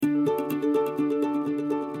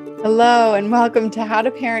Hello, and welcome to How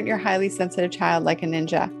to Parent Your Highly Sensitive Child Like a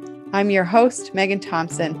Ninja. I'm your host, Megan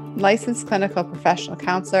Thompson, licensed clinical professional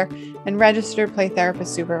counselor and registered play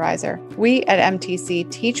therapist supervisor. We at MTC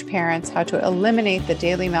teach parents how to eliminate the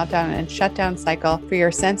daily meltdown and shutdown cycle for your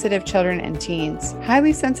sensitive children and teens.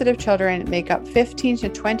 Highly sensitive children make up 15 to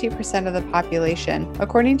 20% of the population,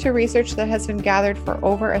 according to research that has been gathered for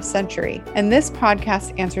over a century. And this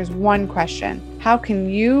podcast answers one question: how can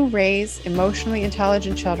you raise emotionally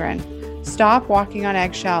intelligent children, stop walking on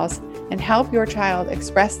eggshells, and help your child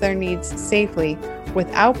express their needs safely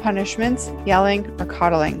without punishments, yelling, or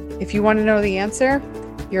coddling? If you want to know the answer,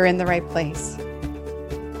 you're in the right place.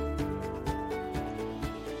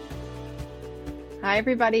 Hi,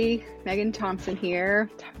 everybody. Megan Thompson here,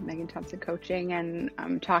 Megan Thompson Coaching, and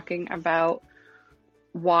I'm talking about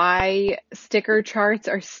why sticker charts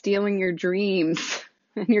are stealing your dreams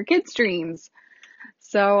and your kids' dreams.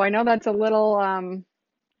 So I know that's a little,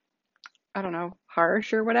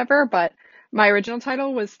 harsh or whatever, but my original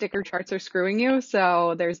title was Sticker Charts Are Screwing You,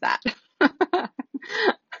 so there's that.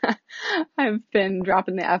 I've been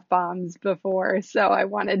dropping the F-bombs before, so I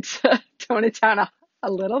wanted to tone it down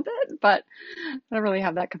a little bit, but I don't really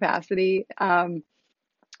have that capacity.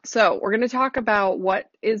 So we're going to talk about what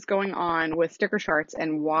is going on with sticker charts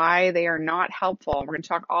and why they are not helpful. We're going to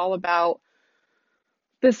talk all about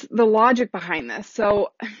the logic behind this.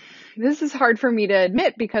 So this is hard for me to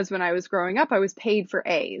admit because when I was growing up, I was paid for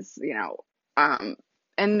A's,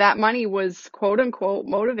 and that money was quote unquote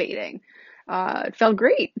motivating. It felt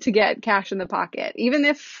great to get cash in the pocket, even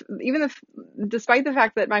if, despite the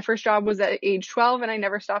fact that my first job was at age 12 and I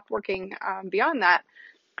never stopped working beyond that.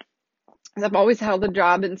 I've always held a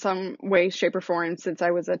job in some way, shape, or form since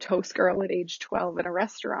I was a toast girl at age 12 in a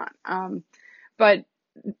restaurant. But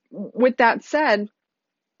with that said,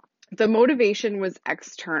 the motivation was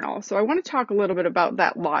external. So I want to talk a little bit about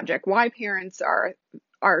that logic, why parents are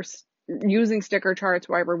using sticker charts,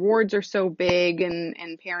 why rewards are so big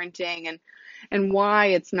in parenting, and why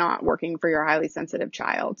it's not working for your highly sensitive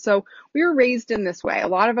child. So we were raised in this way. A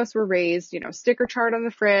lot of us were raised, sticker chart on the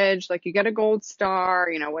fridge, like you get a gold star,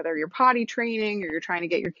 whether you're potty training or you're trying to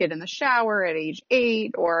get your kid in the shower at age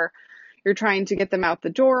 8, or you're trying to get them out the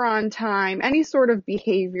door on time, any sort of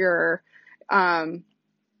behavior,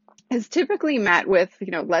 is typically met with,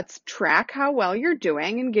 let's track how well you're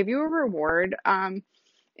doing and give you a reward,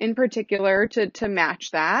 in particular to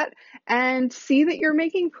match that and see that you're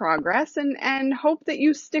making progress and hope that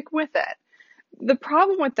you stick with it. The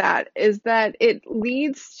problem with that is that it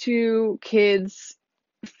leads to kids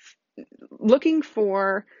looking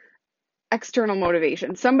for external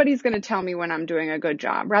motivation. Somebody's going to tell me when I'm doing a good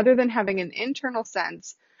job, rather than having an internal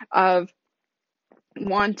sense of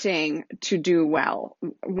wanting to do well,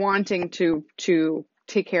 wanting to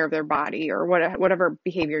take care of their body or whatever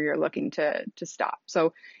behavior you're looking to stop.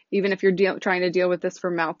 So even if you're trying to deal with this for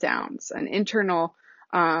meltdowns, an internal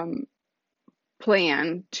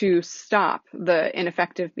plan to stop the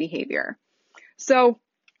ineffective behavior. So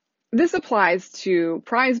this applies to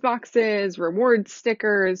prize boxes, reward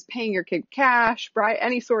stickers, paying your kid cash,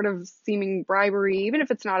 any sort of seeming bribery, even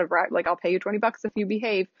if it's not a bribe, like I'll pay you $20 if you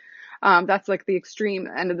behave. That's like the extreme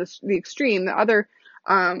end of the extreme.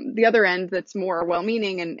 The other end that's more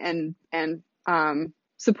well-meaning and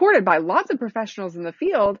supported by lots of professionals in the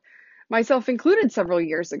field, myself included several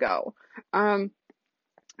years ago,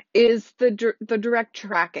 is the direct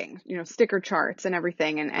tracking, sticker charts and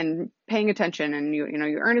everything, and paying attention, and you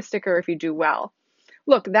earn a sticker if you do well.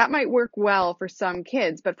 Look, that might work well for some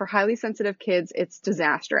kids, but for highly sensitive kids, it's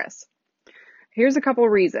disastrous. Here's a couple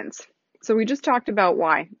of reasons. So we just talked about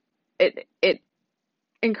why. It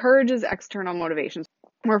encourages external motivations.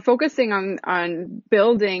 We're focusing on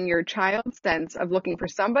building your child's sense of looking for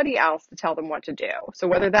somebody else to tell them what to do. So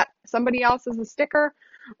whether that somebody else is a sticker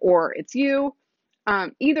or it's you,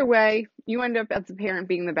 either way, you end up as a parent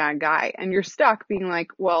being the bad guy, and you're stuck being like,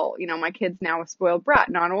 well, my kid's now a spoiled brat.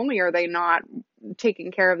 Not only are they not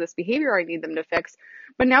taking care of this behavior I need them to fix,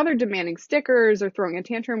 but now they're demanding stickers or throwing a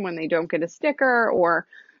tantrum when they don't get a sticker, or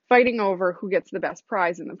fighting over who gets the best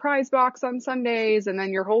prize in the prize box on Sundays, and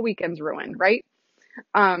then your whole weekend's ruined, right?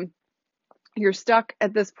 You're stuck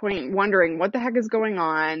at this point wondering what the heck is going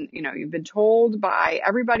on. You've been told by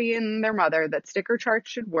everybody and their mother that sticker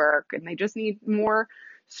charts should work, and they just need more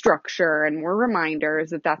structure and more reminders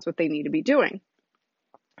that that's what they need to be doing.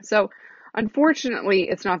 So unfortunately,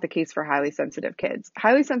 it's not the case for highly sensitive kids.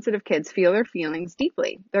 Highly sensitive kids feel their feelings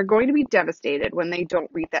deeply. They're going to be devastated when they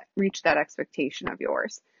don't reach that expectation of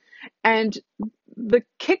yours. And the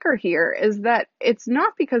kicker here is that it's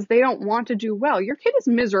not because they don't want to do well. Your kid is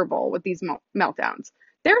miserable with these meltdowns.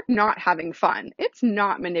 they're not having fun. It's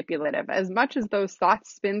not manipulative. As much as those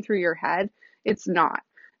thoughts spin through your head, it's not.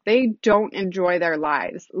 They don't enjoy their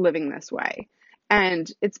lives living this way.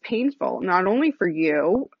 And it's painful, not only for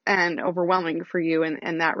you and overwhelming for you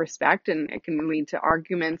in that respect, and it can lead to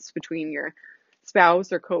arguments between your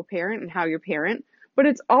spouse or co-parent and how you parent, but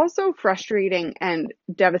it's also frustrating and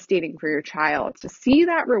devastating for your child to see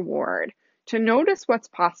that reward, to notice what's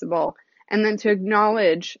possible, and then to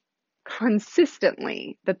acknowledge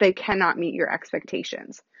consistently that they cannot meet your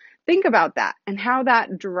expectations. Think about that and how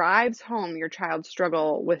that drives home your child's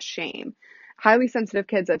struggle with shame. Highly sensitive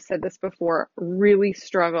kids, I've said this before, really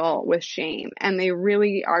struggle with shame, and they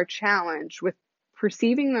really are challenged with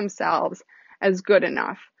perceiving themselves as good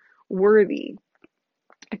enough, worthy,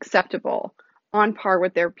 acceptable, on par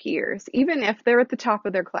with their peers, even if they're at the top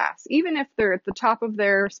of their class, even if they're at the top of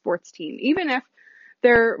their sports team, even if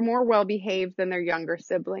they're more well-behaved than their younger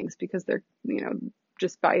siblings because they're,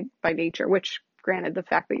 just by nature, which granted, the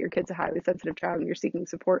fact that your kid's a highly sensitive child and you're seeking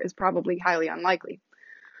support is probably highly unlikely.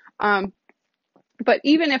 But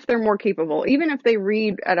even if they're more capable, even if they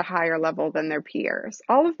read at a higher level than their peers,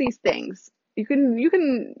 all of these things, you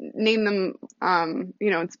can name them,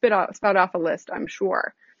 and spout off a list, I'm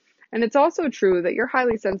sure. And it's also true that your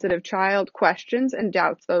highly sensitive child questions and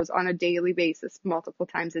doubts those on a daily basis, multiple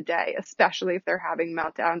times a day, especially if they're having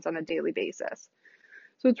meltdowns on a daily basis.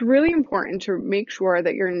 So it's really important to make sure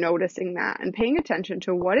that you're noticing that and paying attention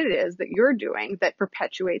to what it is that you're doing that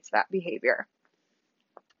perpetuates that behavior.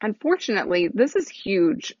 Unfortunately, this is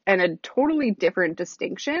huge and a totally different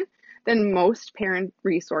distinction than most parent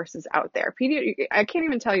resources out there. I can't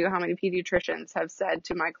even tell you how many pediatricians have said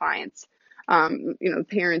to my clients,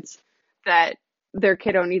 parents, that their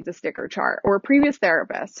kiddo needs a sticker chart, or previous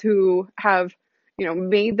therapists who have,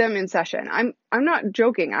 made them in session. I'm not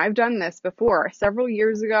joking. I've done this before. Several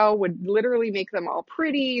years ago, would literally make them all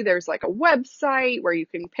pretty. There's like a website where you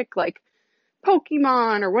can pick like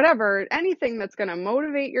Pokemon or whatever, anything that's going to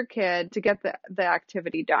motivate your kid to get the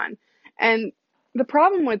activity done. And the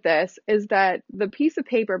problem with this is that the piece of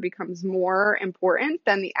paper becomes more important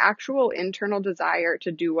than the actual internal desire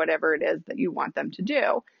to do whatever it is that you want them to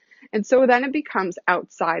do. And so then it becomes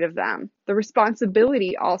outside of them. The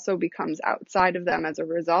responsibility also becomes outside of them as a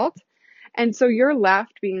result. And so you're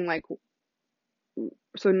left being like,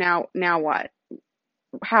 so now what?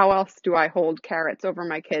 How else do I hold carrots over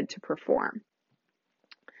my kid to perform?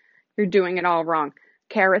 You're doing it all wrong.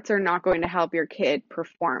 Carrots are not going to help your kid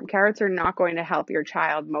perform. Carrots are not going to help your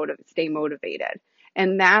child stay motivated.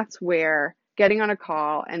 And that's where getting on a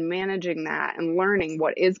call and managing that and learning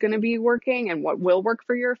what is going to be working and what will work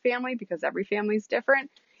for your family, because every family is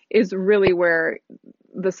different, is really where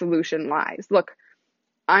the solution lies. Look,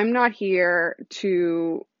 I'm not here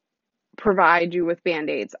to provide you with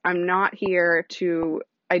Band-Aids. I'm not here to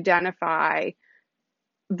identify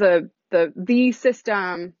the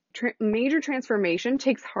system. Major transformation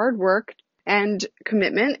takes hard work and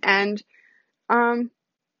commitment, and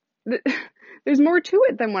there's more to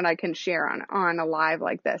it than what I can share on a live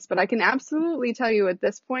like this. But I can absolutely tell you at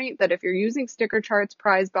this point that if you're using sticker charts,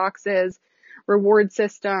 prize boxes, reward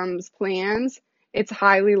systems, plans, it's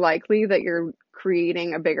highly likely that you're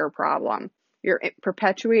creating a bigger problem. You're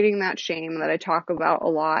perpetuating that shame that I talk about a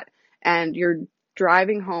lot, and you're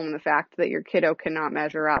driving home the fact that your kiddo cannot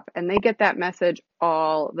measure up, and they get that message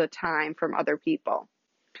all the time from other people.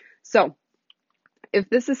 So if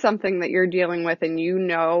this is something that you're dealing with and you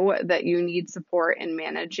know that you need support in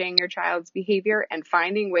managing your child's behavior and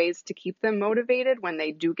finding ways to keep them motivated when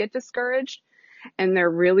they do get discouraged and they're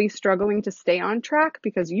really struggling to stay on track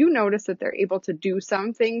because you notice that they're able to do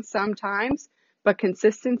some things sometimes, but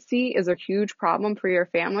consistency is a huge problem for your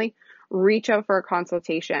family, reach out for a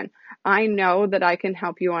consultation. I know that I can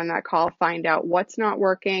help you on that call, find out what's not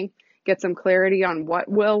working, get some clarity on what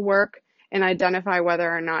will work, and identify whether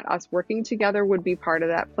or not us working together would be part of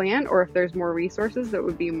that plan, or if there's more resources that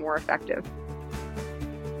would be more effective.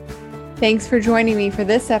 Thanks for joining me for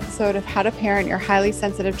this episode of How to Parent Your Highly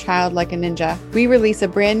Sensitive Child Like a Ninja. We release a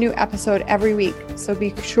brand new episode every week, so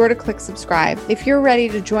be sure to click subscribe. If you're ready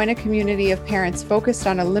to join a community of parents focused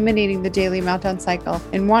on eliminating the daily meltdown cycle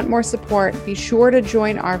and want more support, be sure to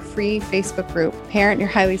join our free Facebook group, Parent Your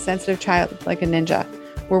Highly Sensitive Child Like a Ninja,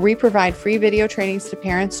 where we provide free video trainings to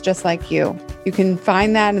parents just like you. You can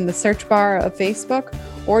find that in the search bar of Facebook,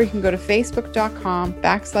 or you can go to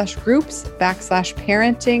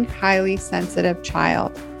facebook.com/groups/parenting highly sensitive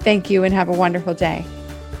child. Thank you and have a wonderful day.